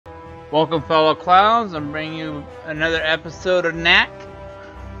Welcome, fellow clowns. I'm bringing you another episode of Knack.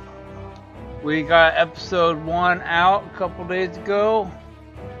 We got episode 1 out a couple days ago.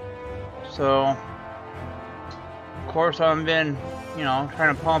 So, of course, I've been,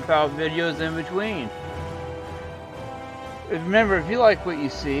 trying to pump out videos in between. Remember, if you like what you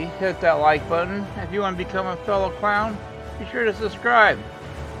see, hit that like button. If you want to become a fellow clown, be sure to subscribe.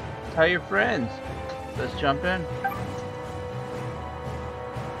 Tell your friends. Let's jump in.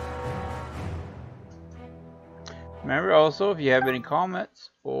 Remember also, if you have any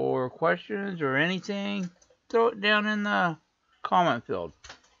comments or questions or anything, throw it down in the comment field.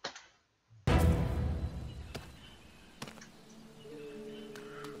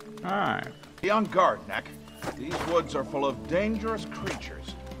 Alright. Be on guard, Knack. These woods are full of dangerous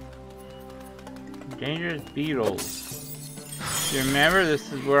creatures. Dangerous beetles. Do you remember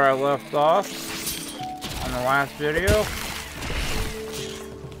this is where I left off on the last video?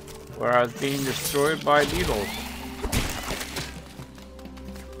 Where I was being destroyed by beetles.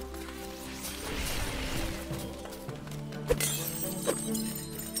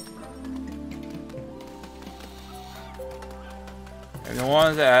 And the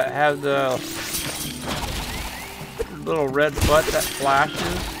ones that have the little red butt that flashes,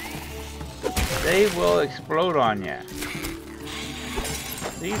 they will explode on you.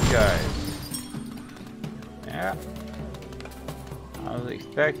 These guys. Yeah. I was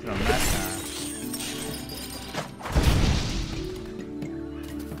expecting them that time.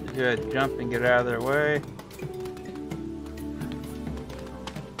 Just gotta jump and get out of their way.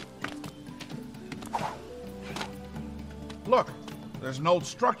 Look, there's an old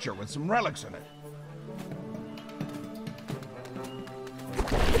structure with some relics in it.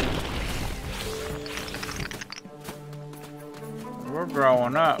 We're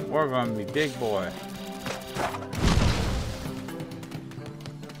growing up. We're gonna be big boy.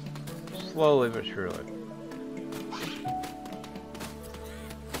 Slowly but surely.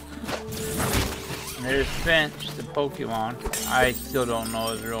 And there's Finch, the Pokemon. I still don't know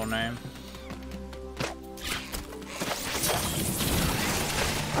his real name.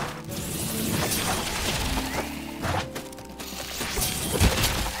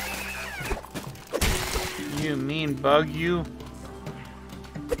 You mean bug you?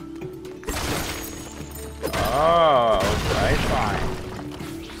 Oh, okay, fine.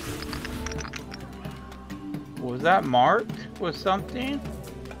 Was that marked with something?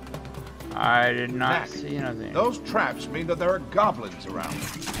 I did not Knack, see anything. Those traps mean that there are goblins around.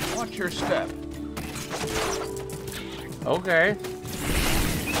 Watch your step. Okay.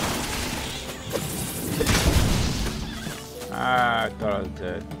 I thought I was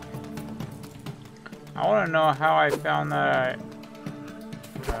dead. I want to know how I found that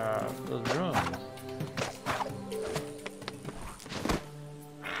those rooms.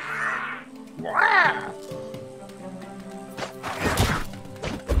 Wow!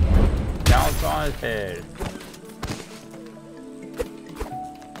 Bounce on his head.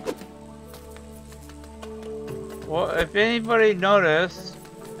 Well, if anybody noticed,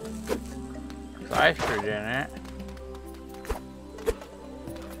 'cause I sure didn't,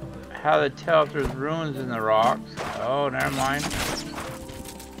 how to tell if there's runes in the rocks. Oh, never mind.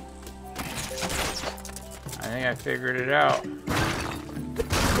 I think I figured it out.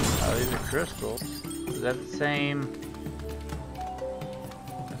 Oh, these are crystals. Is that the same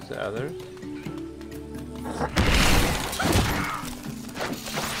as the others?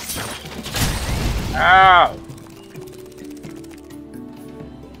 Ow!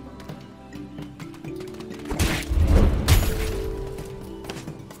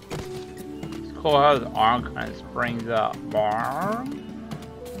 It's cool how his arm kind of springs up. Barn.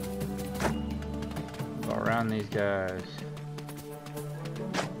 Go around these guys.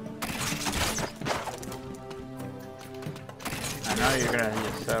 I know you're gonna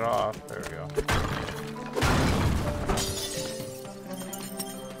get set off. There we go.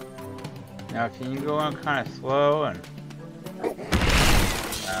 Now, can you go in kind of slow and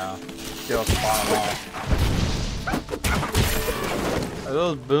still spawn off? Are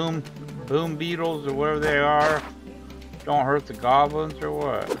those boom beetles or whatever they are? Don't hurt the goblins or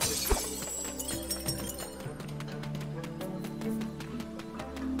what?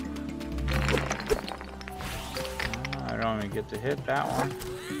 I don't even get to hit that one.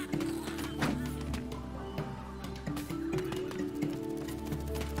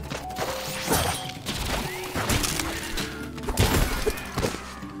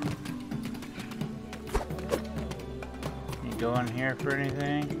 Can you go in here for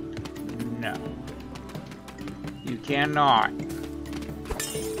anything? No. You cannot.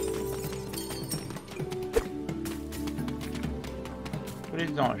 What is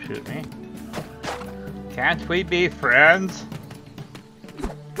Please don't shoot me. Can't we be friends?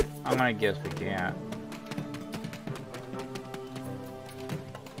 I'm gonna guess we can't.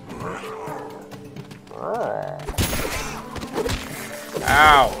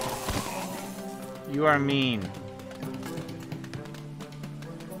 Ow! You are mean.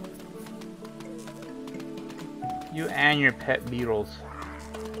 You and your pet beetles.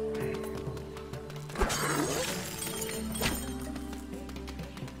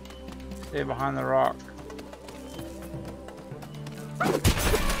 Stay behind the rock.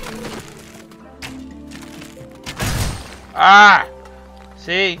 Ah!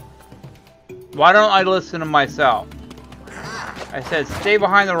 See? Why don't I listen to myself? I said stay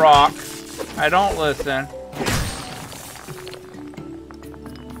behind the rock. I don't listen.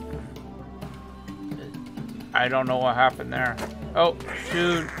 I don't know what happened there. Oh,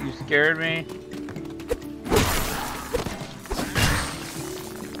 shoot, you scared me.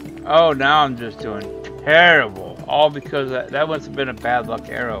 Oh, now I'm just doing terrible. All because that must have been a bad luck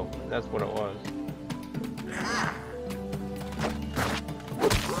arrow. That's what it was.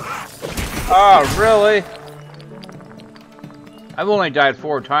 Oh, really? I've only died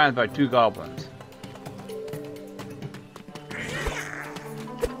 4 times by 2 goblins.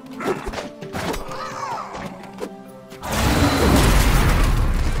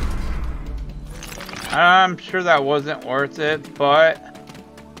 I'm sure that wasn't worth it, but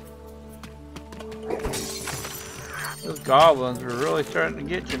those goblins were really starting to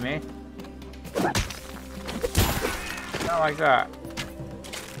get to me. Not like that.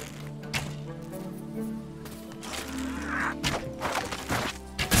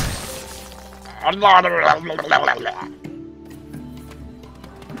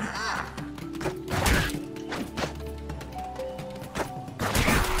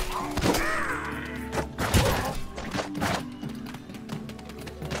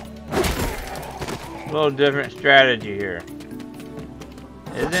 A little different strategy here.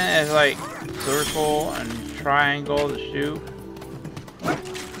 Isn't it like circle and triangle to shoot?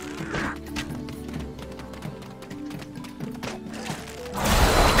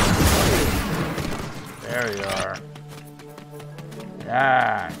 There you are.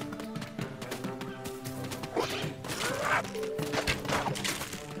 Yeah.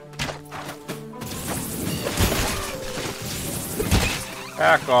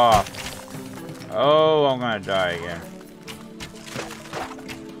 Back off. Oh, I'm gonna die again.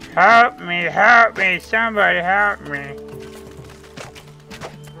 Help me, somebody help me.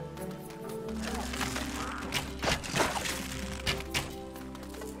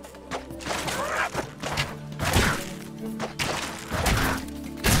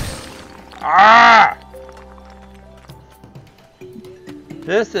 Ah!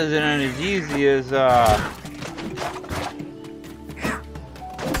 This isn't as easy as it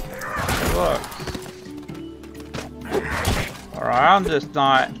looks. Or I'm just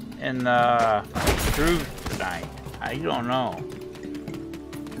not in the groove tonight. I don't know.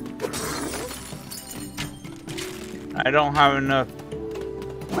 I don't have enough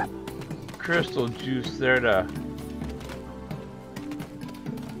crystal juice there to...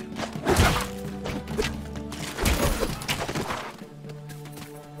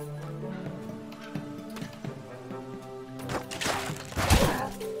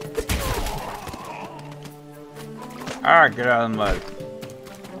 Alright, get out of the mud.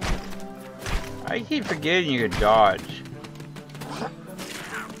 I keep forgetting you could dodge.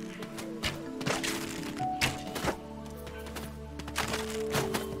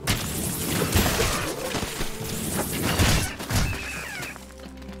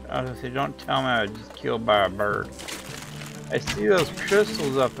 I was gonna say, don't tell me I was just killed by a bird. I see those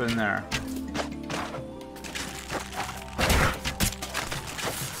crystals up in there.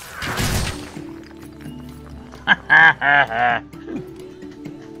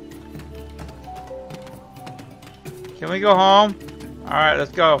 Can we go home? Alright,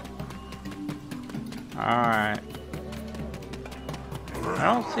 let's go. Alright. I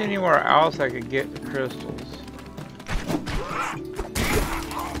don't see anywhere else I could get the crystals.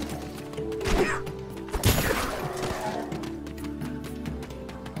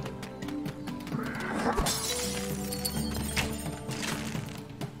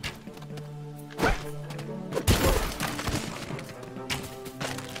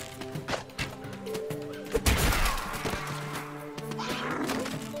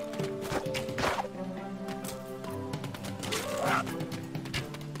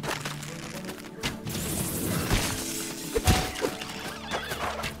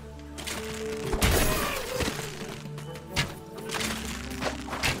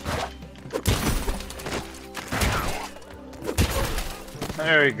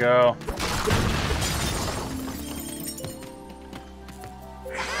 There we go.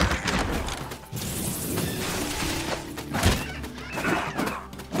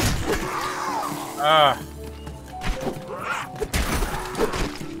 Ah.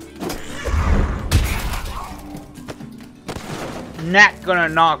 Knack gonna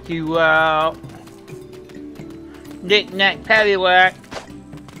knock you out. Knick knack paddywhack.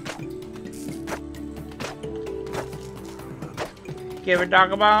 Give a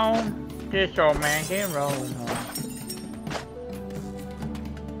dog a bone. This old man can roll home.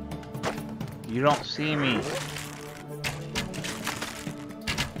 You don't see me.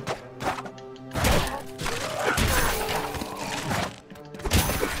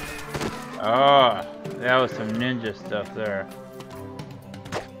 Oh, that was some ninja stuff there.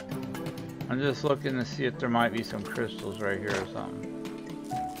 I'm just looking to see if there might be some crystals right here or something.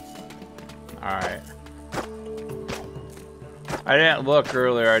 Alright. I didn't look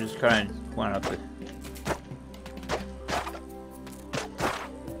earlier, I just kind of went up the hill.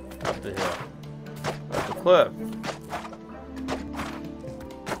 Up the cliff.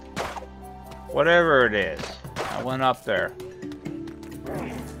 Whatever it is. I went up there.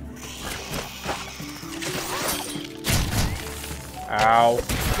 Ow.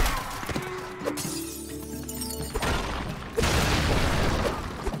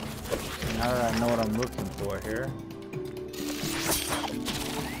 Now that I know what I'm looking for here.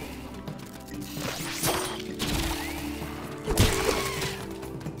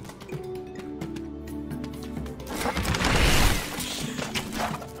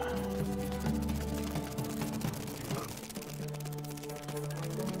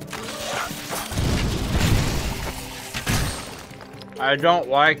 I don't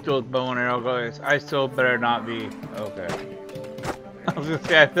like those bow and arrow guys. I still better not be. Okay. I was gonna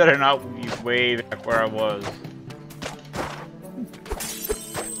say I better not be way back where I was.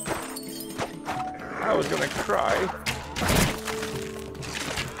 I was gonna cry.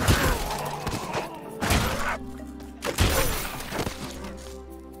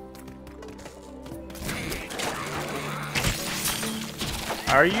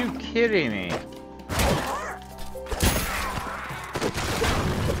 Are you kidding me?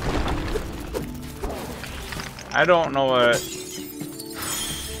 I don't know what,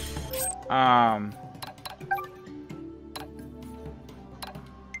 I'm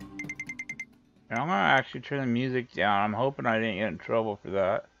gonna actually turn the music down. I'm hoping I didn't get in trouble for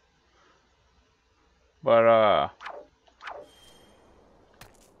that. But,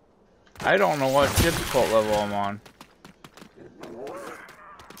 I don't know what difficult level I'm on.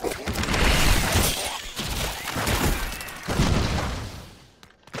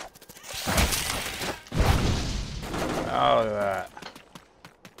 Oh, look at that.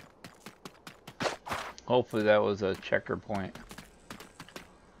 Hopefully that was a checker point.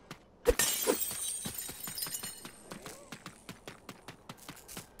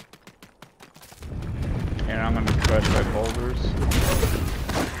 And I'm gonna be crushed by boulders.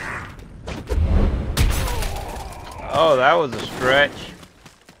 Oh, that was a stretch.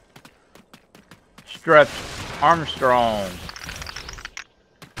 Stretch Armstrong.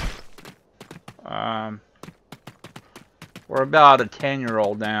 We're about a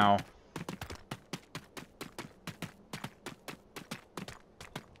 10-year-old now.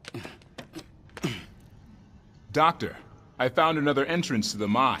 Doctor, I found another entrance to the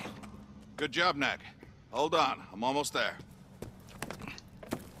mine. Good job, Knack. Hold on, I'm almost there.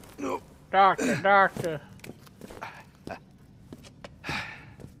 No. Doctor.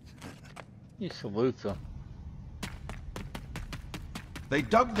 He salutes him. They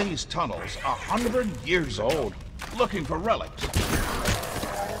dug these tunnels 100 years ago, looking for relics.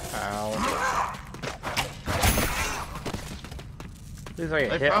 Ow. Like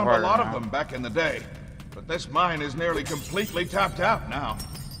they found a lot of them back in the day, but this mine is nearly completely tapped out now.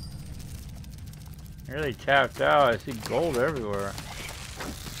 Nearly tapped out. I see gold everywhere.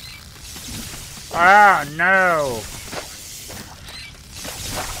 Ah, no!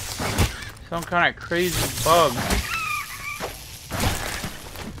 Some kind of crazy bug.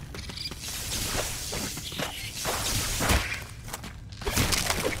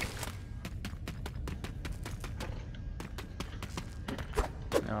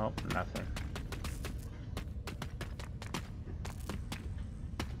 Nope, nothing.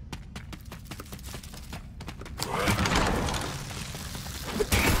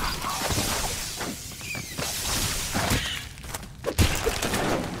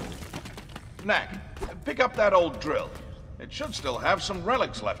 Knack, pick up that old drill. It should still have some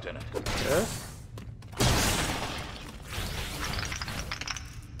relics left in it. Yes?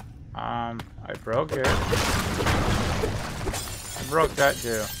 I broke it. I broke that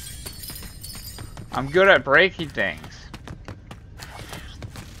too. I'm good at breaking things.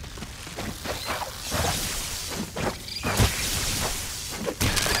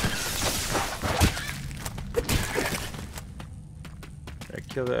 Did I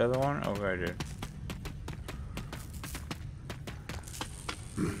kill the other one? Oh, I did.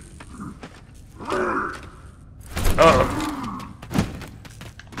 Oh.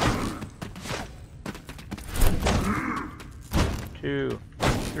 2,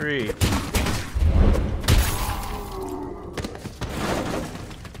 3.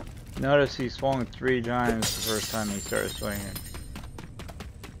 Notice he swung 3 times the first time he started swinging.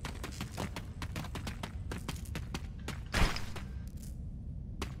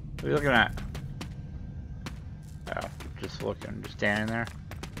 What are you looking at? Oh, just looking, just standing there.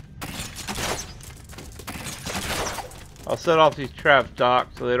 I'll set off these traps, Doc,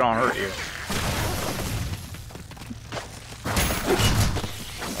 so they don't hurt you.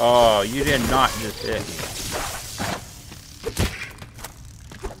 Oh, you did not just hit me.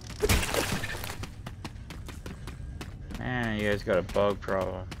 Man, you guys got a bug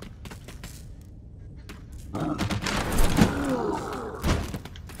problem.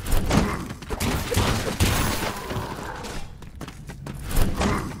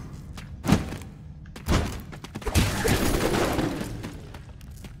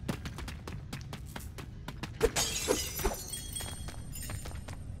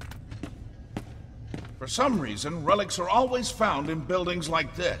 For some reason, relics are always found in buildings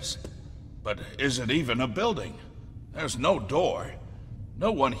like this. But is it even a building? There's no door.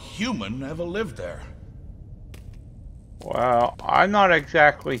 No one human ever lived there. Well, I'm not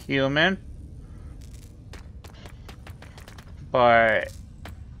exactly human, but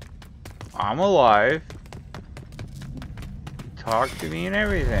I'm alive. Talk to me and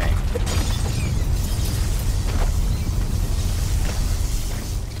everything.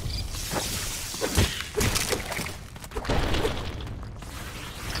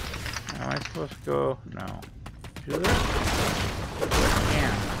 Am I supposed to go? No. Do this?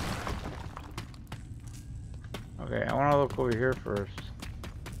 Yeah. Okay, I want to look over here first.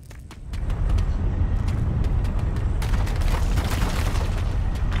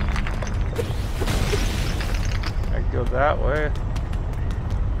 I go that way.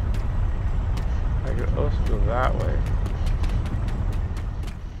 I could also go that way.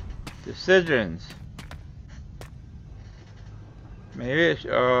 Decisions. Maybe it's,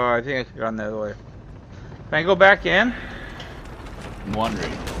 oh, I think I should have gone the other way. Can I go back in? I'm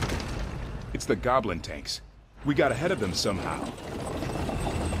wondering. It's the goblin tanks. We got ahead of them somehow.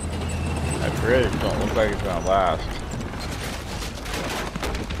 That bridge don't look like it's gonna last.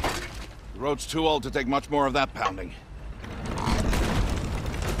 The road's too old to take much more of that pounding.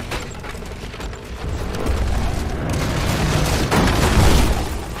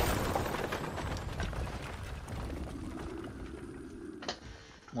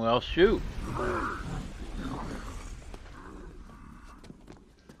 Well, shoot.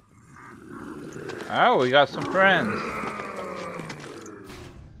 Oh, we got some friends.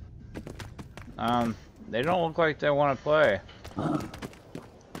 They don't look like they want to play.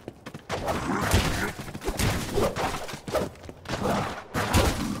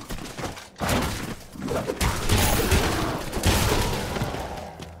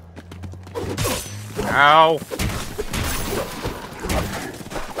 Ow.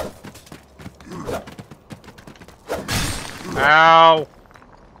 Ow.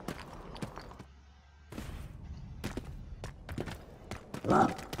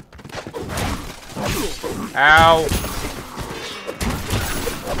 Ow.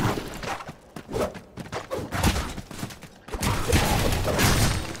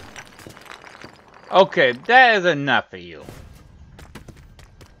 Okay, that is enough of you.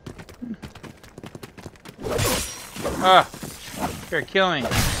 Ah, you're killing me.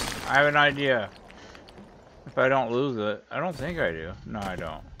 I have an idea. If I don't lose it, I don't think I do. No, I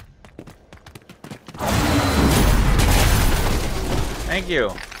don't. Thank you.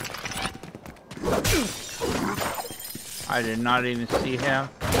 I did not even see him.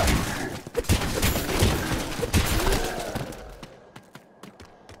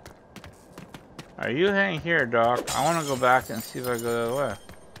 Are you hang here, Doc? I want to go back and see if I go the other way.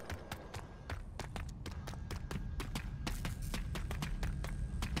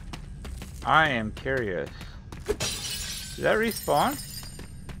 I am curious. Did that respawn?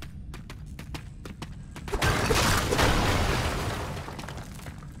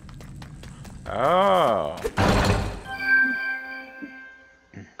 Oh.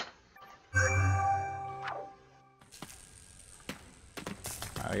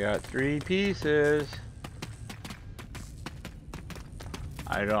 I got 3 pieces.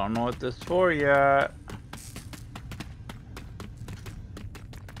 I don't know what this is for yet.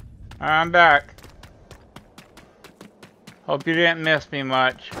 I'm back. Hope you didn't miss me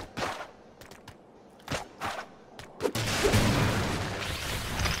much.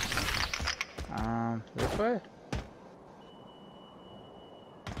 This way?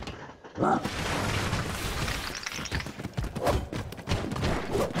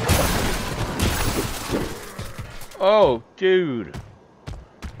 Oh, dude.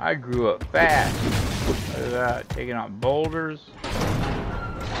 I grew up fast. Look at that. Taking out boulders.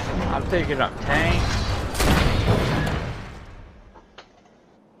 I'm picking up tanks.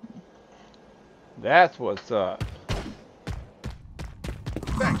 That's what's up.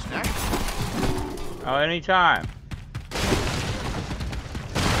 Thanks, Knack. Oh, anytime.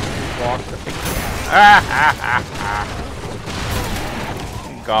 Walk the Ah ha ha ha.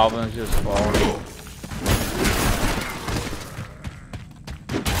 Goblins just falling.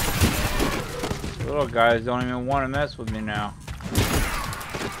 Little guys don't even want to mess with me now.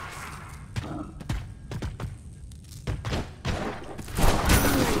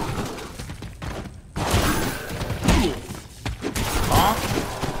 Huh?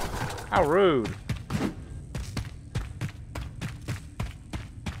 How rude.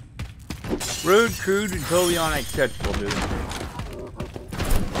 Rude, crude, and totally unacceptable, dude.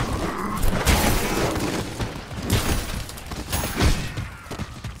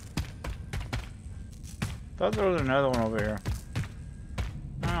 Thought there was another one over here.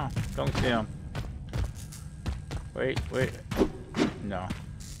 Oh, don't see him. Wait. No.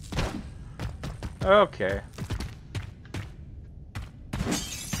 Okay.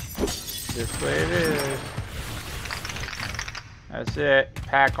 This way it is. That's it.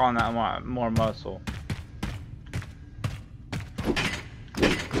 Pack on that more muscle.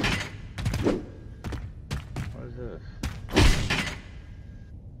 What is this?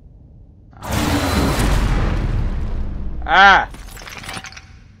 Ah!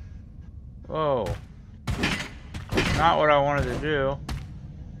 Whoa. Not what I wanted to do.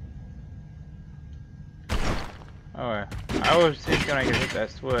 Okay. I was thinking I could hit that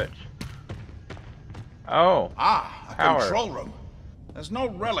switch. Oh. Ah, a power. Control room. There's no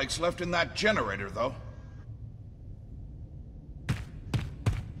relics left in that generator, though.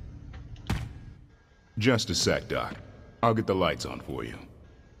 Just a sec, Doc. I'll get the lights on for you.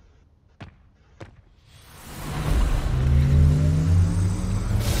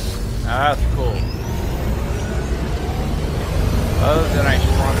 Ah, that's cool. Other than I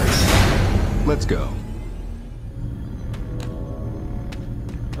shrunk. Let's go.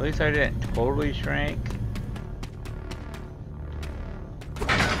 At least I didn't totally shrink.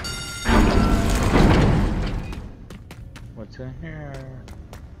 What's in here?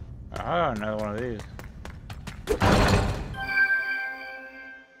 Ah, another one of these.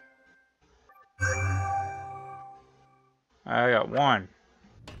 I got one.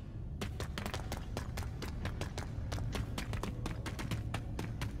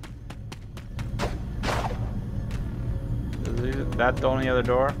 Is that the only other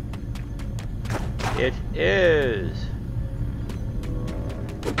door? It is.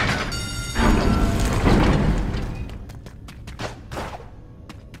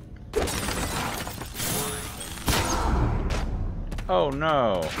 Oh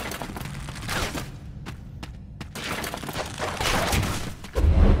no.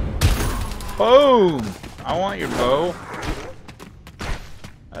 Boom! I want your bow.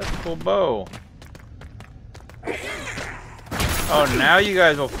 That's a cool bow. Oh, now you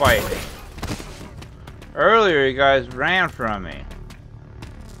guys will fight. Earlier you guys ran from me.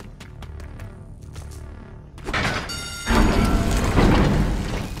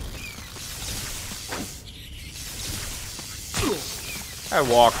 I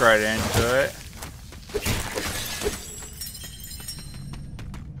walk right into it.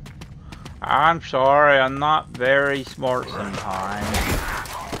 I'm sorry, I'm not very smart sometimes.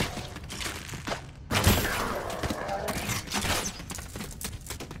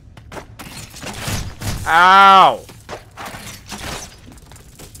 Ow!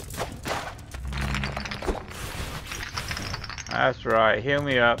 That's right, heal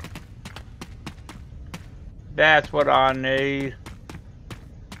me up. That's what I need.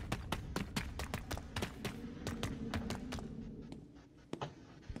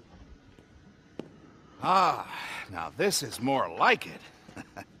 Ah, now this is more like it.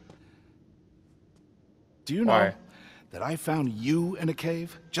 Do you know Why? that I found you in a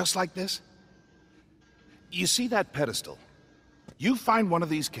cave just like this? You see that pedestal? You find one of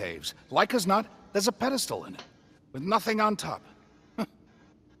these caves, like as not, there's a pedestal in it, with nothing on top.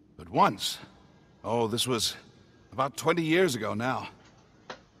 But once, oh, this was about 20 years ago now,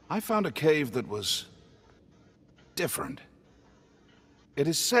 I found a cave that was different. It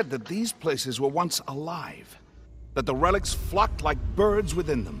is said that these places were once alive, that the relics flocked like birds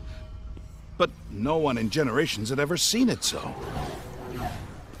within them. But no one in generations had ever seen it so.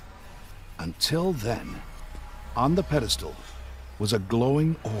 Until then, on the pedestal was a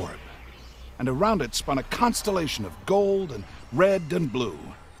glowing orb, and around it spun a constellation of gold and red and blue.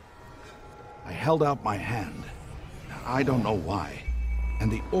 I held out my hand, I don't know why,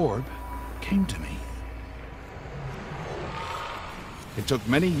 and the orb came to me. It took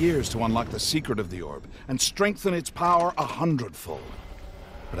many years to unlock the secret of the orb and strengthen its power 100-fold.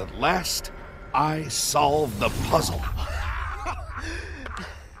 But at last, I solved the puzzle.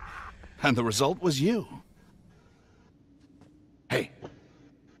 And the result was you. Hey,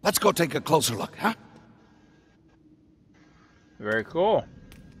 let's go take a closer look, huh? Very cool.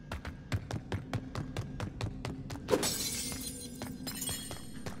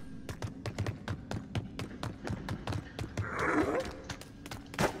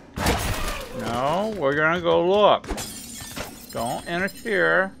 No, we're gonna go look. Don't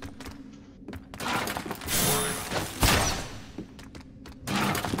interfere.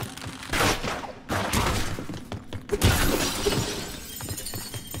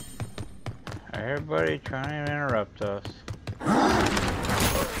 Everybody trying to interrupt us.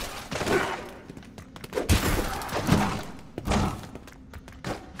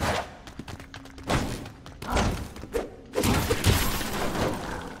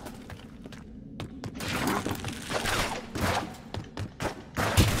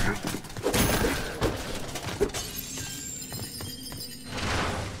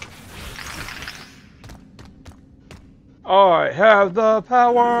 I have the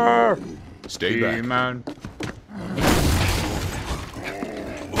power! Stay back. Man.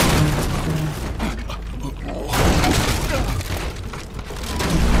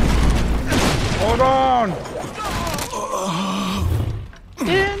 Hold on!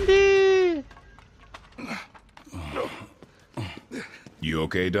 Indy! You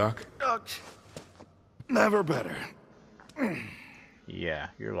okay, Doc? Never better. Yeah,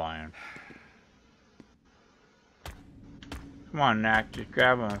 you're lying. Come on, Knack, just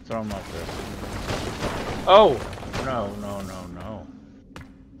grab him and throw him up there. Oh! No, no, no, no.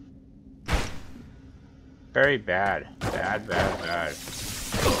 Very bad. Bad, bad, bad.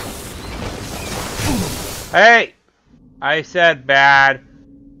 Hey! I said bad.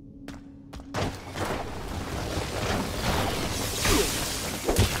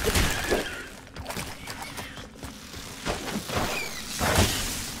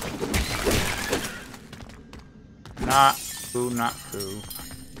 Not cool, not cool.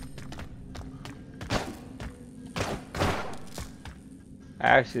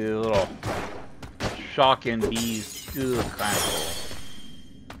 Actually, the little shocking bees do look kind of cool.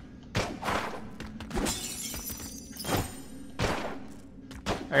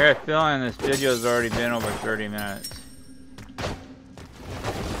 I got a feeling this video's already been over 30 minutes.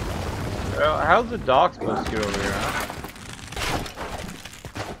 Well, how's the dog supposed to get over here, huh?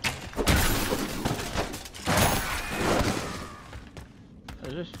 I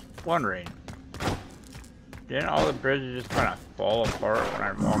was just wondering. Didn't all the bridges just kind of fall apart when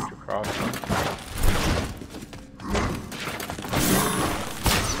I walked across them?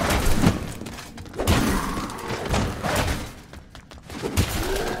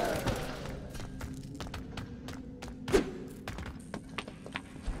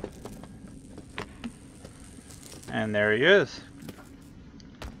 And there he is.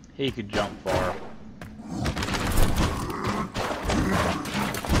 He could jump far.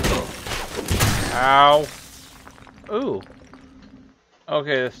 Ow. Ooh.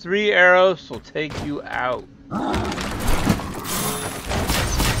 Okay, the 3 arrows will take you out.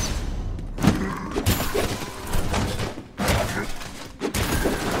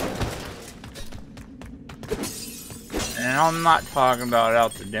 And I'm not talking about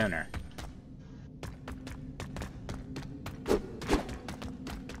out to dinner.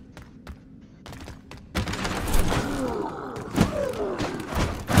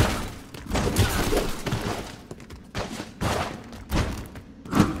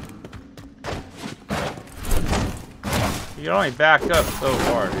 You can only back up so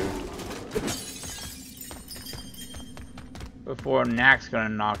far, dude. Before Knack's gonna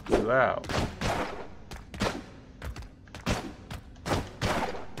knock you out.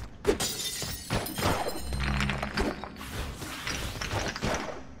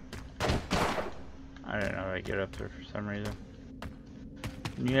 I don't know how to get up there for some reason.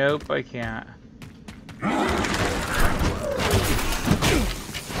 Nope, I can't.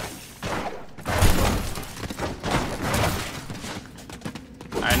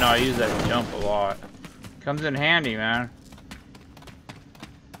 I know I use that jump a lot. Comes in handy, man.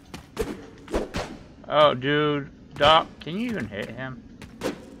 Oh, dude. Doc, can you even hit him?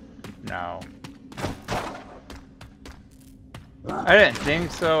 No. I didn't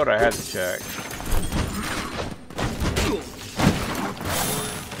think so, but I had to check.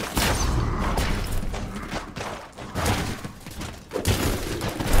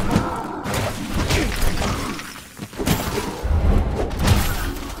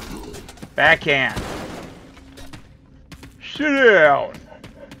 Backhand. Sit down.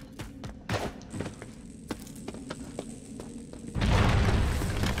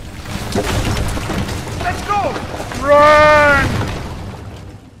 Let's go! Run!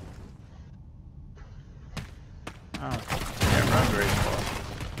 Oh, can't run very far.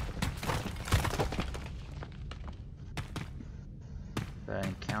 The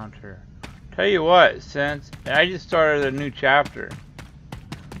encounter. Tell you what, since I just started a new chapter,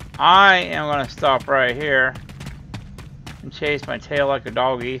 I am gonna stop right here and chase my tail like a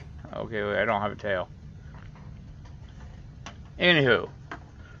doggy. Okay, wait, I don't have a tail. Anywho.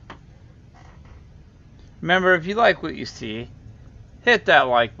 Remember, if you like what you see, hit that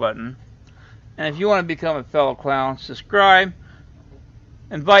like button. And if you want to become a fellow clown, subscribe.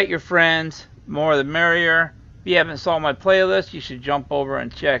 Invite your friends. More the merrier. If you haven't saw my playlist, you should jump over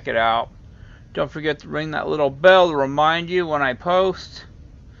and check it out. Don't forget to ring that little bell to remind you when I post,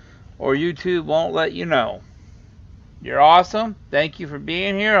 or YouTube won't let you know. You're awesome. Thank you for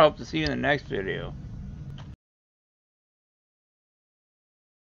being here. I hope to see you in the next video.